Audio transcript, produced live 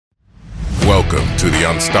Welcome to the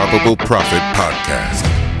Unstoppable Profit Podcast.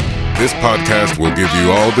 This podcast will give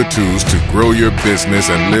you all the tools to grow your business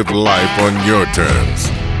and live life on your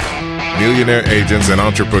terms. Millionaire agents and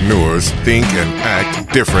entrepreneurs think and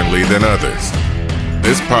act differently than others.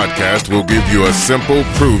 This podcast will give you a simple,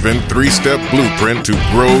 proven 3-step blueprint to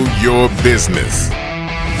grow your business.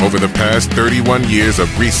 Over the past 31 years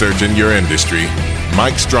of research in your industry,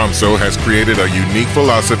 Mike Stromsoe has created a unique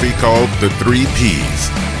philosophy called the 3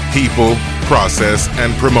 Ps: people, process,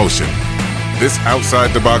 and promotion. This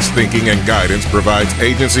outside-the-box thinking and guidance provides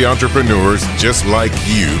agency entrepreneurs just like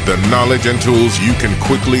you the knowledge and tools you can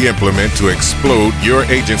quickly implement to explode your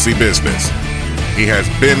agency business. He has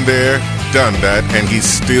been there, done that, and he's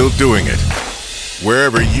still doing it.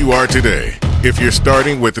 Wherever you are today, if you're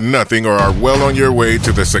starting with nothing or are well on your way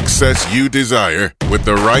to the success you desire, with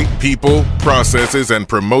the right people, processes, and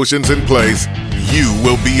promotions in place, you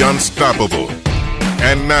will be unstoppable.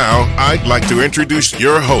 And now, I'd like to introduce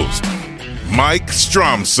your host, Mike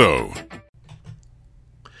Stromsoe.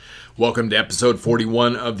 Welcome to episode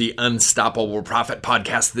 41 of the Unstoppable Profit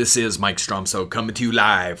Podcast. This is Mike Stromsoe coming to you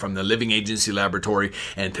live from the Living Agency Laboratory.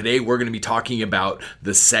 And today we're going to be talking about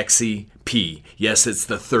the sexy P. Yes, it's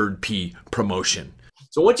the 3rd P, promotion.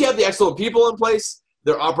 So once you have the excellent people in place,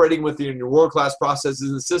 they're operating within your world-class processes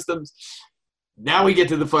and systems. Now we get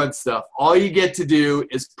to the fun stuff. All you get to do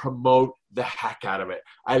is promote the heck out of it.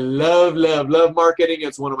 I love marketing.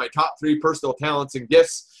 It's one of my top 3 personal talents and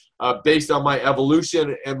gifts. Based on my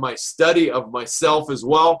evolution and my study of myself as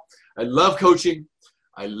well. I love coaching,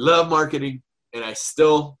 I love marketing, and I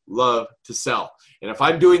still love to sell. And if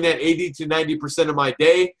I'm doing that 80 to 90% of my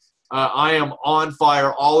day, I am on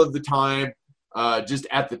fire all of the time, just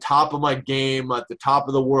at the top of my game, at the top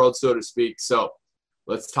of the world, so to speak. So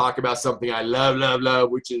let's talk about something I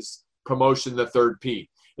love, which is promotion, the 3rd P.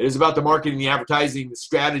 It is about the marketing, the advertising, the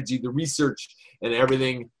strategy, the research, and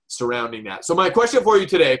everything surrounding that. So my question for you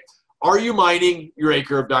today, are you mining your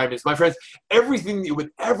acre of diamonds? My friends, everything that you would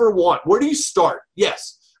ever want, where do you start?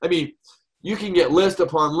 Yes. I mean, you can get list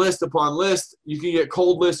upon list upon list. You can get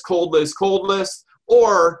cold list.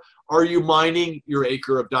 Or are you mining your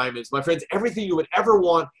acre of diamonds? My friends, everything you would ever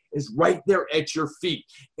want is right there at your feet.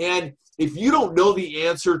 And if you don't know the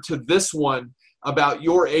answer to this one about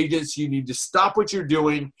your agents, you need to stop what you're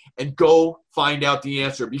doing and go find out the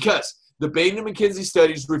answer, because the Bain & McKenzie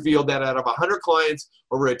studies revealed that out of 100 clients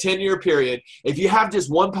over a 10-year period, if you have just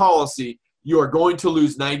one policy, you are going to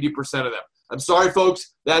lose 90% of them. I'm sorry,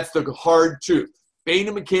 folks. That's the hard truth. Bain &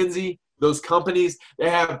 McKenzie, those companies, they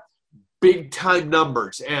have big-time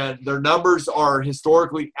numbers, and their numbers are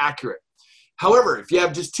historically accurate. However, if you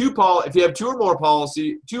have just two policies, if you have 2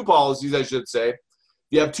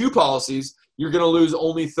 policies, you're going to lose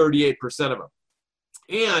only 38% of them.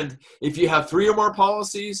 And if you have 3 or more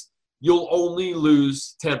policies, you'll only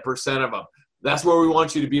lose 10% of them. That's where we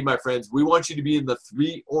want you to be, my friends. We want you to be in the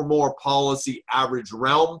 3 or more policy average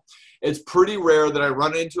realm. It's pretty rare that I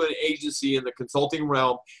run into an agency in the consulting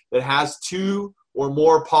realm that has 2 or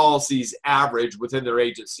more policies average within their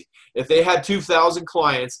agency. If they had 2,000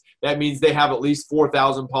 clients, that means they have at least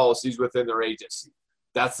 4,000 policies within their agency.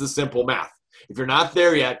 That's the simple math. If you're not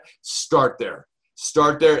there yet, start there.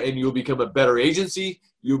 Start there and you'll become a better agency.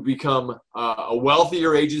 You'll become a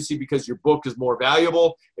wealthier agency because your book is more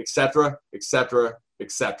valuable, etc., etc.,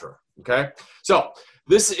 etc. Okay? So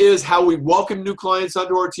this is how we welcome new clients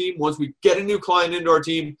onto our team. Once we get a new client into our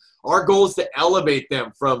team, our goal is to elevate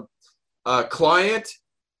them from client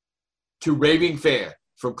to raving fan.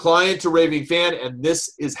 From client to raving fan, and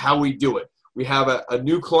this is how we do it. We have a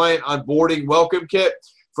new client onboarding welcome kit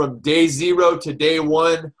from day 0 to day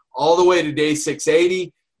 1, all the way to day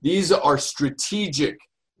 680. These are strategic,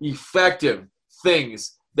 effective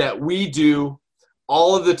things that we do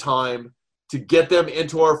all of the time to get them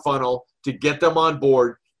into our funnel, to get them on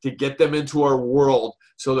board, to get them into our world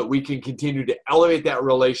so that we can continue to elevate that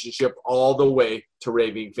relationship all the way to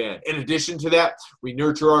raving fan. In addition to that, we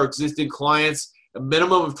nurture our existing clients a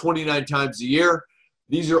minimum of 29 times a year.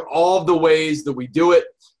 These are all of the ways that we do it.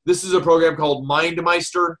 This is a program called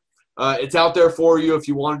MindMeister. It's out there for you if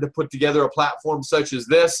you wanted to put together a platform such as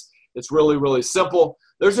this. It's really simple.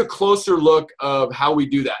 There's a closer look of how we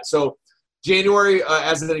do that. So January,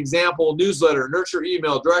 as an example, newsletter, nurture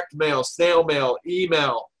email, direct mail, snail mail,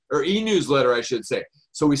 email, or e-newsletter, I should say.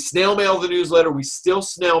 So we snail mail the newsletter. We still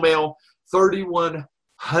snail mail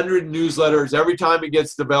 3,100 newsletters every time it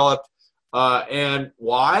gets developed. And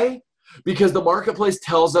why? Because the marketplace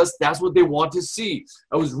tells us that's what they want to see.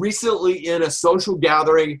 I was recently in a social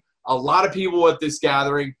gathering, a lot of people at this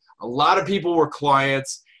gathering, a lot of people were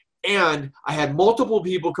clients, and I had multiple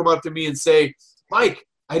people come up to me and say, Mike,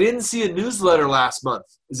 I didn't see a newsletter last month.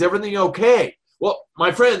 Is everything okay? Well,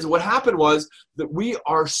 my friends, what happened was that we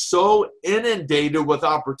are so inundated with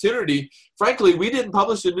opportunity. Frankly, we didn't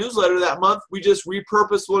publish a newsletter that month. We just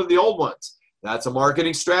repurposed one of the old ones. That's a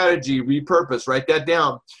marketing strategy, repurpose, write that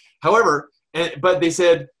down. However, but they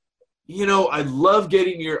said, I love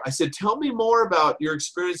getting I said, tell me more about your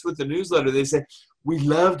experience with the newsletter. They said, we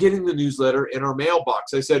love getting the newsletter in our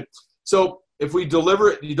mailbox. I said, so if we deliver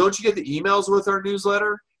it, don't you get the emails with our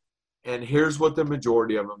newsletter? And here's what the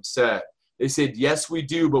majority of them said. They said, yes, we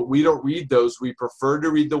do, but we don't read those. We prefer to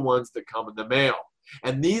read the ones that come in the mail.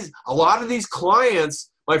 And a lot of these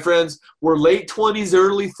clients, my friends, were late 20s,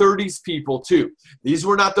 early 30s people too. These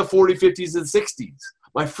were not the 40s, 50s, and 60s.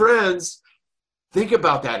 My friends, think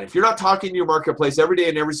about that. If you're not talking to your marketplace every day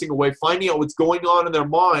and every single way, finding out what's going on in their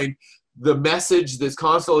mind, the message that's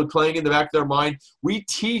constantly playing in the back of their mind, we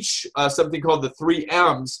teach something called the 3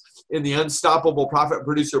 M's in the Unstoppable Profit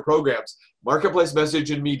Producer programs: marketplace, message,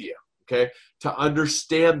 and media. Okay, to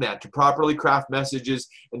understand that, to properly craft messages,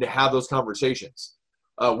 and to have those conversations.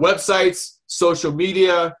 Websites, social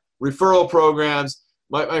media, referral programs,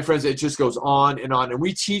 my friends, it just goes on. And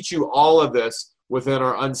we teach you all of this within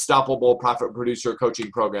our Unstoppable Profit Producer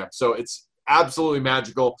coaching program. So it's absolutely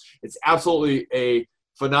magical. It's absolutely a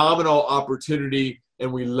phenomenal opportunity,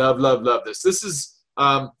 and we love, love, love this. This is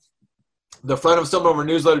the front of some of our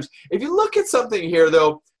newsletters. If you look at something here,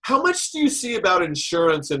 though, how much do you see about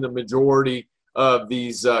insurance in the majority of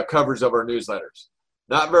these covers of our newsletters?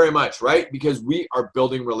 Not very much, right? Because we are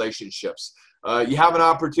building relationships. You have an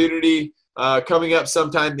opportunity coming up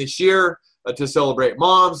sometime this year to celebrate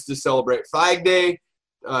moms, to celebrate Flag Day,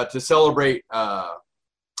 to celebrate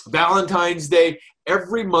Valentine's Day.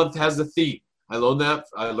 Every month has a theme. I learned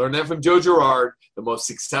that from Joe Girard, the most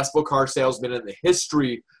successful car salesman in the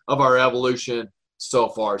history of our evolution so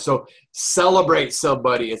far. So celebrate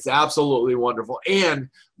somebody. It's absolutely wonderful. And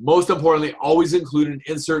most importantly, always include an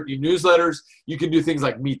insert in your newsletters. You can do things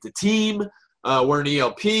like meet the team. We're an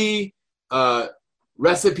ELP.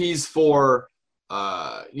 Recipes for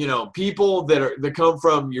people that come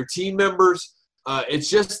from your team members. It's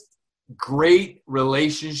just great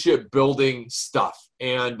relationship building stuff.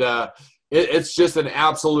 And it's just an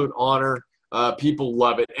absolute honor. People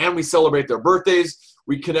love it. And we celebrate their birthdays.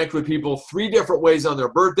 We connect with people 3 different ways on their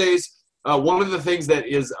birthdays. One of the things that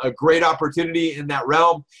is a great opportunity in that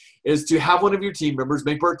realm is to have one of your team members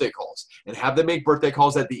make birthday calls, and have them make birthday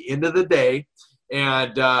calls at the end of the day.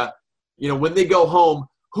 And, when they go home,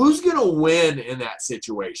 who's going to win in that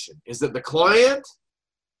situation? Is it the client,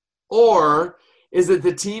 or is it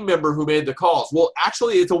the team member who made the calls? Well,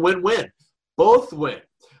 actually, it's a win-win. Both win.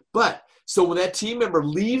 But so when that team member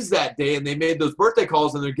leaves that day and they made those birthday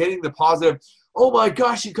calls and they're getting the positive, oh my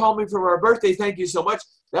gosh, you called me for our birthday, thank you so much.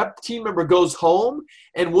 That team member goes home,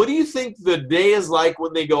 and what do you think the day is like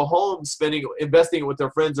when they go home investing with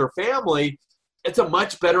their friends or family? It's a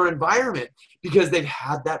much better environment because they've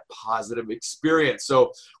had that positive experience.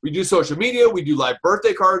 So we do social media, we do live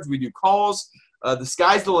birthday cards, we do calls. The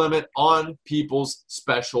sky's the limit on people's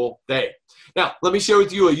special day. Now, let me share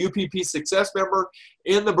with you a UPP Success member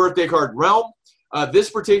in the birthday card realm. This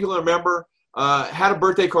particular member had a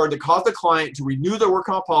birthday card that caused the client to renew their work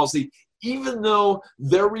comp policy, even though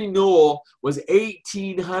their renewal was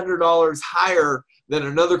 $1,800 higher than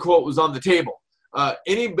another quote was on the table.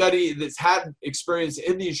 Anybody that's had experience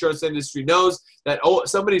in the insurance industry knows that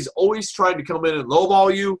somebody's always trying to come in and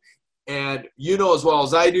lowball you. And you know as well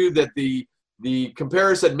as I do that the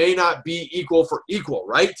comparison may not be equal for equal,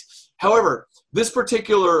 right? However, this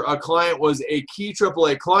particular client was a key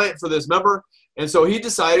AAA client for this member. And so he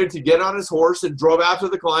decided to get on his horse and drove after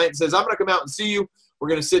the client and says, I'm going to come out and see you. We're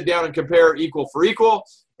going to sit down and compare equal for equal.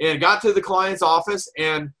 And got to the client's office,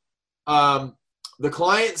 and the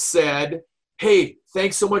client said, hey,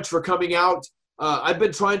 thanks so much for coming out. I've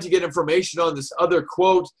been trying to get information on this other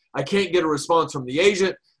quote. I can't get a response from the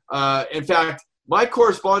agent. In fact, my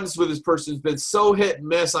correspondence with this person has been so hit and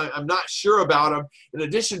miss. I'm not sure about him. In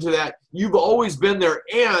addition to that, you've always been there,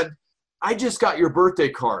 and I just got your birthday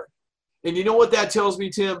card. And you know what that tells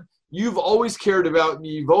me, Tim? You've always cared about me.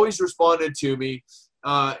 You've always responded to me.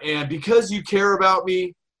 And because you care about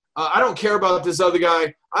me, I don't care about this other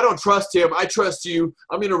guy. I don't trust him. I trust you.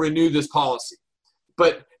 I'm going to renew this policy.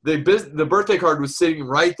 But the birthday card was sitting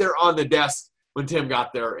right there on the desk when Tim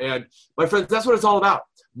got there. And my friends, that's what it's all about.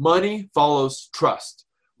 Money follows trust.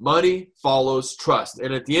 Money follows trust.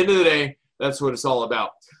 And at the end of the day, that's what it's all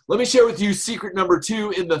about. Let me share with you secret number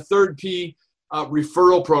 2 in the 3rd P,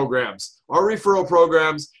 referral programs. Our referral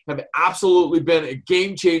programs have absolutely been a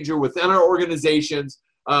game changer within our organizations.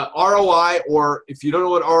 ROI, or if you don't know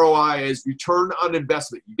what ROI is, return on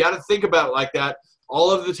investment. You got to think about it like that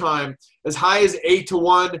all of the time. As high as 8 to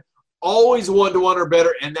 1, always 1 to 1 or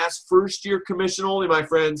better. And that's first year commission only, my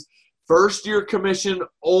friends. First year commission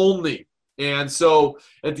only. And so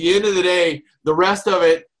at the end of the day, the rest of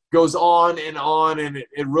it goes on, and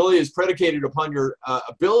it really is predicated upon your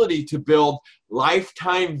ability to build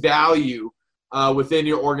lifetime value within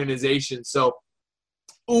your organization. So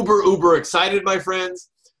uber excited, my friends.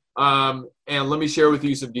 And let me share with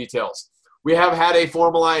you some details. We have had a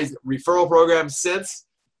formalized referral program since,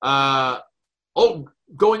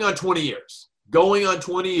 going on 20 years. Going on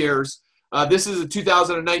 20 years. This is a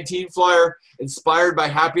 2019 flyer, inspired by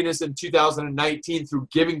happiness in 2019 through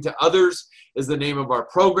giving to others is the name of our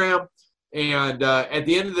program. And at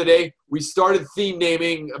the end of the day, we started theme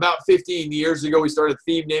naming about 15 years ago. We started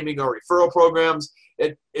theme naming our referral programs.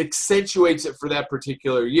 It accentuates it for that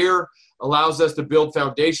particular year, allows us to build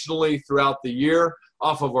foundationally throughout the year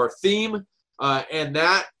off of our theme. And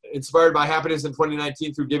that, inspired by happiness in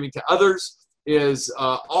 2019 through giving to others, is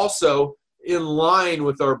also in line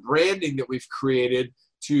with our branding that we've created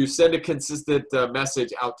to send a consistent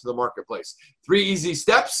message out to the marketplace. 3 easy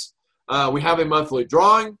steps. We have a monthly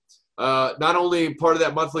drawing. Not only part of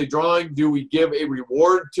that monthly drawing do we give a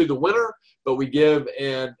reward to the winner, but we give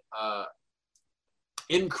an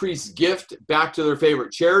increased gift back to their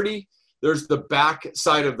favorite charity. There's the back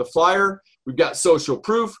side of the flyer. We've got social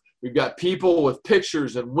proof. We've got people with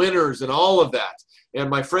pictures and winners and all of that. And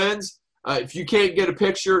my friends, if you can't get a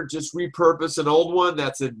picture, just repurpose an old one.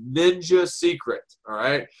 That's a ninja secret, all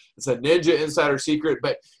right? It's a ninja insider secret,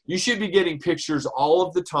 but you should be getting pictures all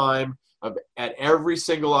of the time at every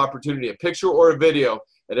single opportunity, a picture or a video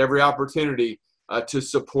at every opportunity to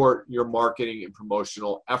support your marketing and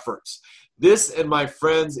promotional efforts. This, and my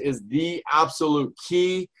friends, is the absolute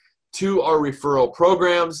key to our referral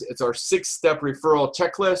programs. It's our 6-step referral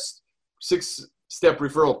checklist, 6-step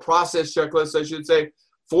referral process checklist, I should say.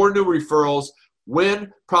 4 new referrals,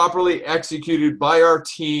 when properly executed by our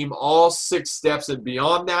team, all 6 steps and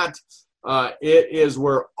beyond that. It is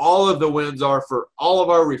where all of the wins are for all of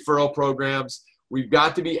our referral programs. We've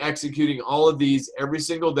got to be executing all of these every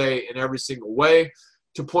single day in every single way.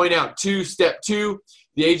 To point out step 2,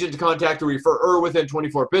 the agent to contact the referrer within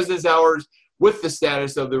 24 business hours with the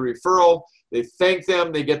status of the referral. They thank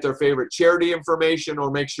them. They get their favorite charity information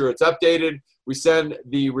or make sure it's updated. We send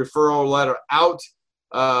the referral letter out,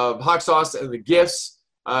 hot sauce and the gifts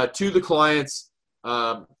to the clients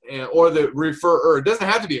or the referrer. It doesn't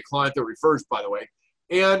have to be a client that refers, by the way.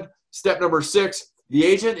 And step number 6, the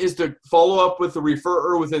agent is to follow up with the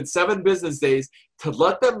referrer within 7 business days to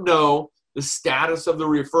let them know the status of the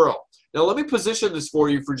referral. Now, let me position this for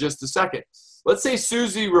you for just a second. Let's say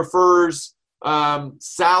Susie refers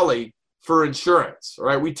Sally for insurance, all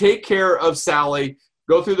right? We take care of Sally,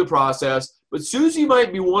 go through the process, but Susie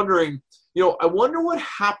might be wondering, I wonder what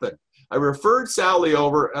happened. I referred Sally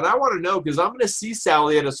over, and I want to know because I'm going to see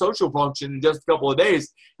Sally at a social function in just a couple of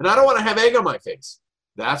days, and I don't want to have egg on my face.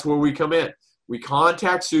 That's where we come in. We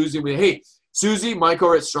contact Susie. Hey, Susie, Mike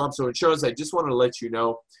over at Stromso Insurance, I just want to let you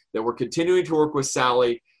know that we're continuing to work with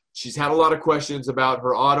Sally. She's had a lot of questions about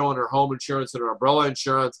her auto and her home insurance and her umbrella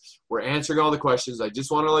insurance. We're answering all the questions. I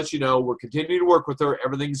just want to let you know we're continuing to work with her.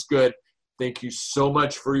 Everything's good. Thank you so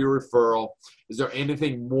much for your referral. Is there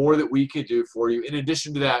anything more that we can do for you? In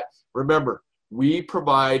addition to that, remember, we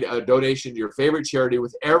provide a donation to your favorite charity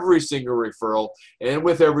with every single referral. And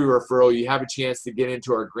with every referral, you have a chance to get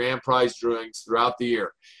into our grand prize drawings throughout the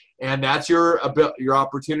year. And that's your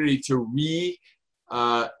opportunity to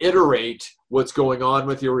reiterate what's going on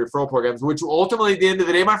with your referral programs, which ultimately, at the end of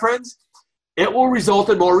the day, my friends, it will result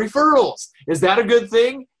in more referrals. Is that a good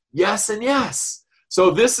thing? Yes and yes.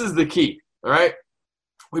 So this is the key, all right?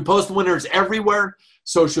 We post winners everywhere,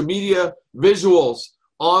 social media, visuals,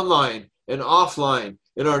 online and offline,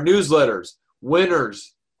 in our newsletters,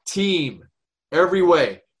 winners, team, every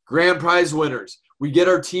way, grand prize winners. We get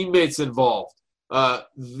our teammates involved.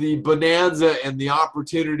 The bonanza and the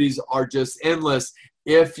opportunities are just endless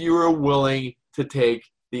if you are willing to take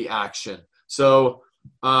the action. So,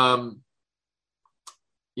 that's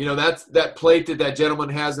that plate that gentleman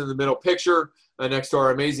has in the middle picture next to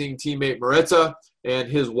our amazing teammate Maritza and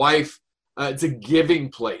his wife. It's a giving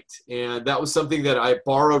plate, and that was something that I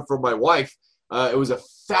borrowed from my wife. It was a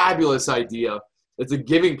fabulous idea. It's a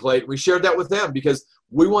giving plate. We shared that with them because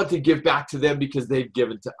we want to give back to them because they've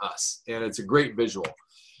given to us, and it's a great visual.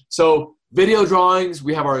 So video drawings,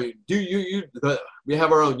 we have our own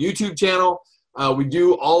YouTube channel. We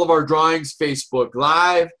do all of our drawings Facebook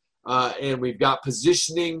Live, and we've got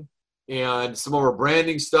positioning and some of our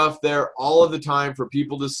branding stuff there all of the time for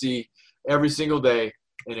people to see every single day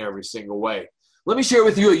in every single way. Let me share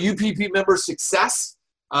with you a UPP member success.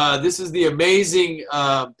 This is the amazing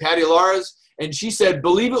Patty Laras, and she said,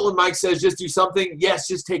 believe it when Mike says just do something. Yes,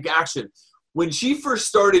 just take action. When she first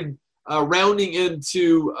started rounding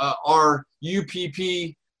into our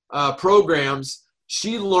UPP programs,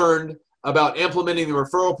 she learned about implementing the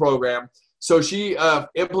referral program. So she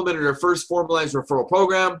implemented her first formalized referral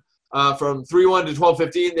program from 3/1 to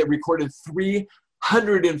 12/15. They recorded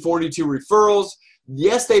 342 referrals.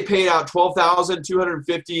 Yes, they paid out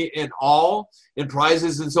 $12,250 in all in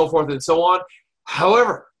prizes and so forth and so on.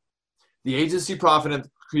 However, the agency profit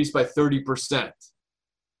increased by 30%.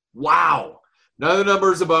 Wow. None of the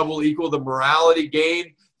numbers above will equal the morality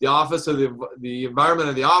gain, the office of the environment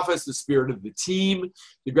of the office, the spirit of the team.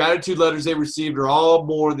 The gratitude letters they received are all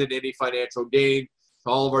more than any financial gain. To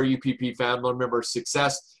all of our UPP family members'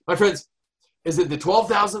 success. My friends, is it the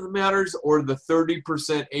 $12,000 that matters or the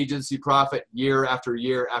 30% agency profit year after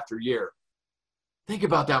year after year? Think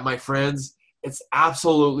about that, my friends. It's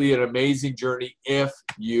absolutely an amazing journey if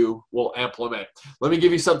you will implement. Let me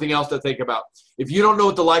give you something else to think about. If you don't know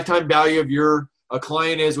what the lifetime value of your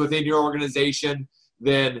client is within your organization,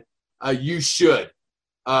 then you should.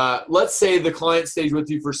 Let's say the client stays with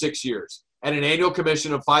you for 6 years at an annual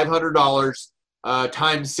commission of $500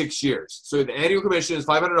 times 6 years. So the annual commission is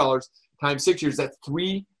 $500 times 6 years. That's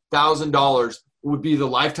 $3,000 would be the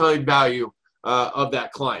lifetime value of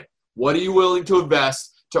that client. What are you willing to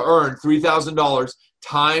invest to earn $3,000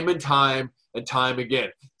 time and time and time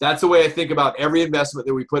again? That's the way I think about every investment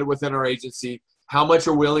that we put within our agency. How much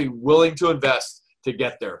are we willing to invest to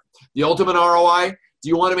get there? The ultimate ROI, do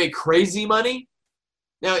you want to make crazy money?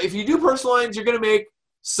 Now, if you do personal lines, you're going to make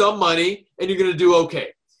some money and you're going to do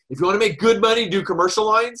okay. If you want to make good money, do commercial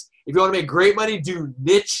lines. If you want to make great money, do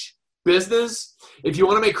niche business. If you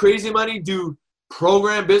want to make crazy money, do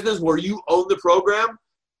program business where you own the program.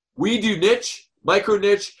 We do niche, micro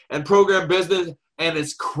niche, and program business, and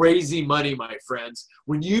it's crazy money, my friends.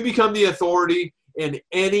 When you become the authority in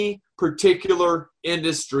any particular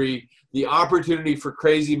industry, the opportunity for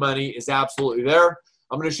crazy money is absolutely there.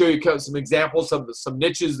 I'm going to show you some examples of some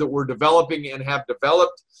niches that we're developing and have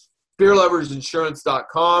developed.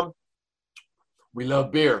 BeerLoversInsurance.com. We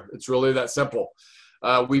love beer. It's really that simple.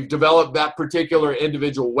 We've developed that particular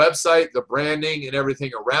individual website, the branding and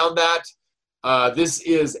everything around that. This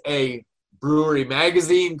is a brewery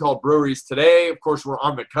magazine called Breweries Today. Of course, we're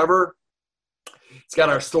on the cover. It's got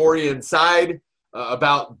our story inside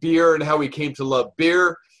about beer and how we came to love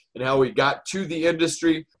beer and how we got to the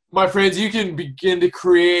industry. My friends, you can begin to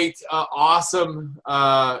create awesome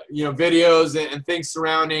videos and things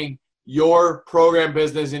surrounding your program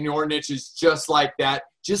business and your niches just like that.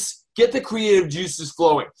 Just get the creative juices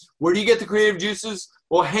flowing. Where do you get the creative juices?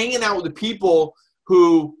 Well, hanging out with the people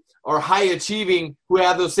who are high achieving, who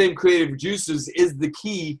have those same creative juices is the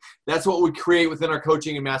key. That's what we create within our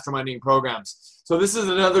coaching and masterminding programs. So this is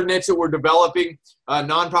another niche that we're developing.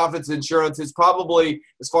 Nonprofits insurance is probably,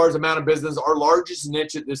 as far as amount of business, our largest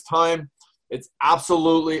niche at this time. It's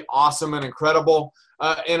absolutely awesome and incredible.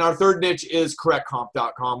 And our third niche is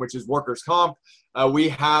CorrectComp.com, which is workers' comp. We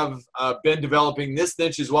have been developing this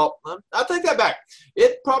niche as well. I'll take that back.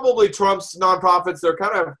 It probably trumps nonprofits. They're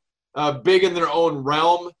kind of big in their own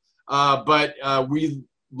realm, but we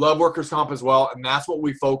love workers' comp as well, and that's what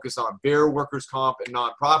we focus on, beer, workers' comp, and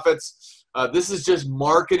nonprofits. This is just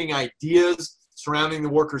marketing ideas surrounding the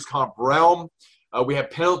workers' comp realm. We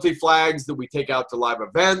have penalty flags that we take out to live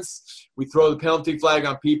events. We throw the penalty flag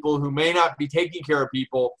on people who may not be taking care of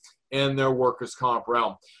people in their workers' comp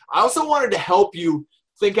realm. I also wanted to help you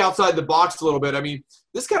think outside the box a little bit. I mean,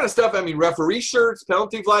 this kind of stuff, referee shirts,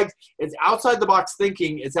 penalty flags, it's outside the box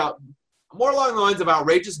thinking. It's out more along the lines of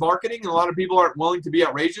outrageous marketing, and a lot of people aren't willing to be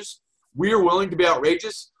outrageous. We are willing to be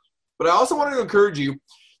outrageous. But I also wanted to encourage you,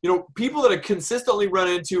 people that I consistently run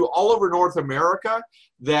into all over North America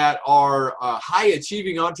that are high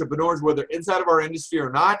achieving entrepreneurs, whether inside of our industry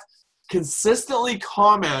or not, consistently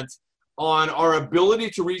comment on our ability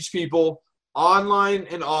to reach people online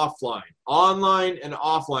and offline,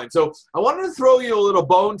 So I wanted to throw you a little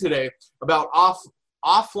bone today about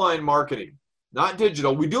offline marketing, not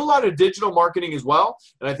digital. We do a lot of digital marketing as well,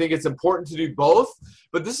 and I think it's important to do both.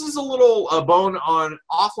 But this is a little bone on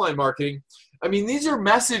offline marketing. These are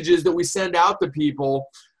messages that we send out to people,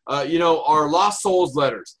 our Lost Souls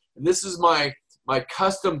letters. And this is my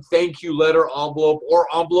custom thank you letter envelope or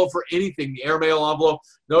envelope for anything, the airmail envelope.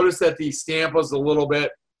 Notice that the stamp was a little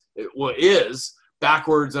bit, is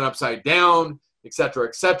backwards and upside down, etc.,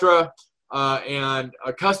 etc. and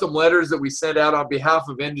custom letters that we send out on behalf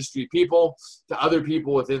of industry people to other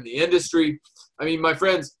people within the industry. I mean, my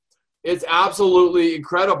friends, it's absolutely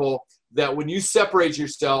incredible that when you separate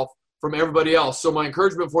yourself from everybody else. So my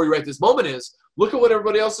encouragement for you right this moment is look at what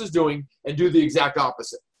everybody else is doing and do the exact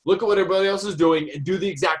opposite. Look at what everybody else is doing and do the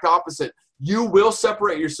exact opposite. You will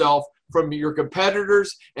separate yourself from your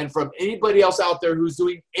competitors and from anybody else out there who's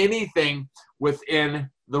doing anything within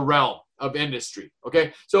the realm of industry.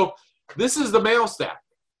 Okay, so this is the mail stack.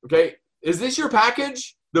 Okay, is this your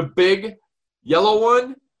package, the big yellow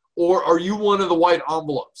one, or are you one of the white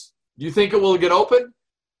envelopes? Do you think it will get open?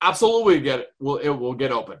 Absolutely it will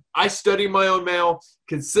get open. I study my own mail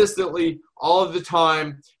consistently all of the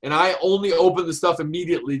time, and I only open the stuff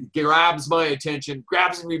immediately that grabs my attention,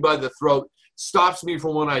 grabs me by the throat, stops me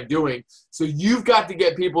from what I'm doing. So you've got to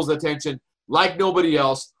get people's attention like nobody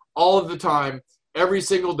else all of the time, every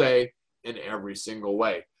single day, in every single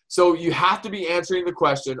way. So you have to be answering the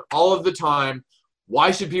question all of the time, why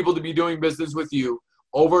should people be doing business with you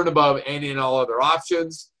over and above any and all other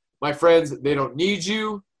options? My friends, they don't need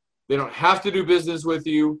you. They don't have to do business with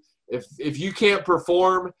you. If you can't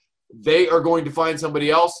perform, they are going to find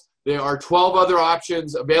somebody else. There are 12 other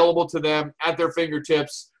options available to them at their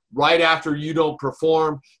fingertips right after you don't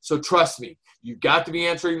perform. So trust me, you've got to be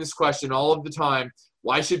answering this question all of the time.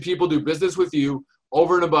 Why should people do business with you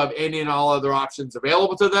over and above any and all other options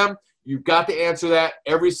available to them? You've got to answer that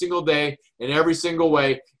every single day in every single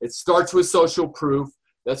way. It starts with social proof.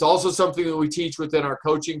 That's also something that we teach within our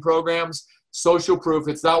coaching programs. Social proof.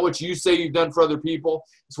 It's not what you say you've done for other people.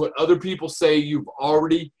 It's what other people say you've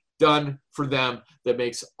already done for them that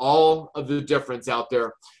makes all of the difference out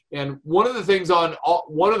there. And one of the things on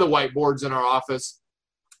one of the whiteboards in our office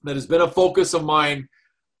that has been a focus of mine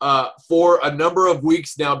for a number of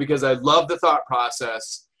weeks now, because I love the thought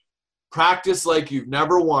process: practice like you've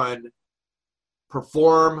never won,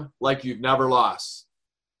 perform like you've never lost.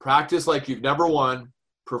 Practice like you've never won,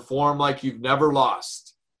 perform like you've never lost.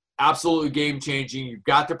 Absolutely game-changing. You've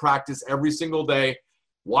got to practice every single day.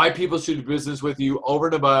 Why people should do business with you over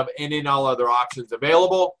and above any and all other options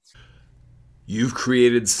available. You've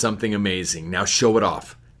created something amazing. Now show it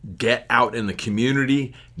off. Get out in the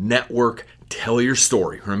community, network, tell your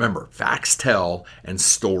story. Remember, facts tell and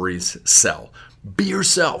stories sell. Be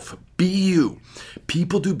yourself. Be you.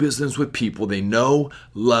 People do business with people they know,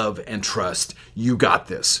 love, and trust. You got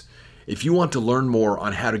this. If you want to learn more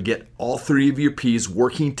on how to get all three of your P's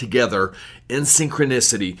working together in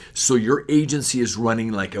synchronicity so your agency is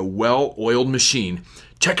running like a well-oiled machine,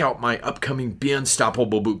 check out my upcoming Be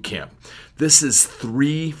Unstoppable Bootcamp. This is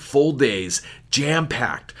 3 full days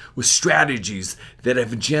jam-packed with strategies that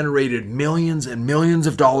have generated millions and millions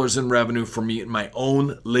of dollars in revenue for me in my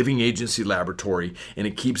own living agency laboratory, and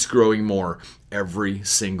it keeps growing more every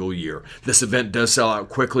single year. This event does sell out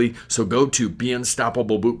quickly, so go to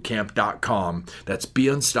BeUnstoppableBootcamp.com. That's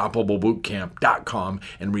BeUnstoppableBootcamp.com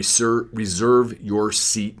and reserve your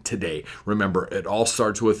seat today. Remember, it all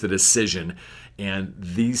starts with a decision, and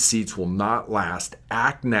these seats will not last.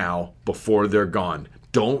 Act now before they're gone.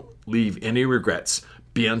 Don't leave any regrets.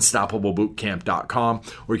 BeUnstoppableBootcamp.com,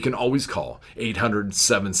 or you can always call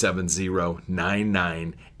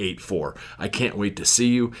 800-770-9984. I can't wait to see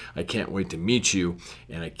you. I can't wait to meet you,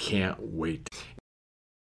 and I can't wait.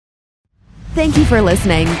 Thank you for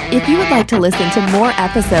listening. If you would like to listen to more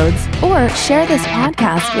episodes or share this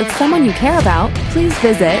podcast with someone you care about, please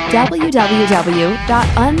visit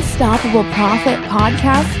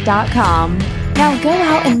www.unstoppableprofitpodcast.com. Now go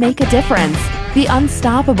out and make a difference. Be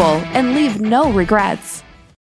unstoppable and leave no regrets.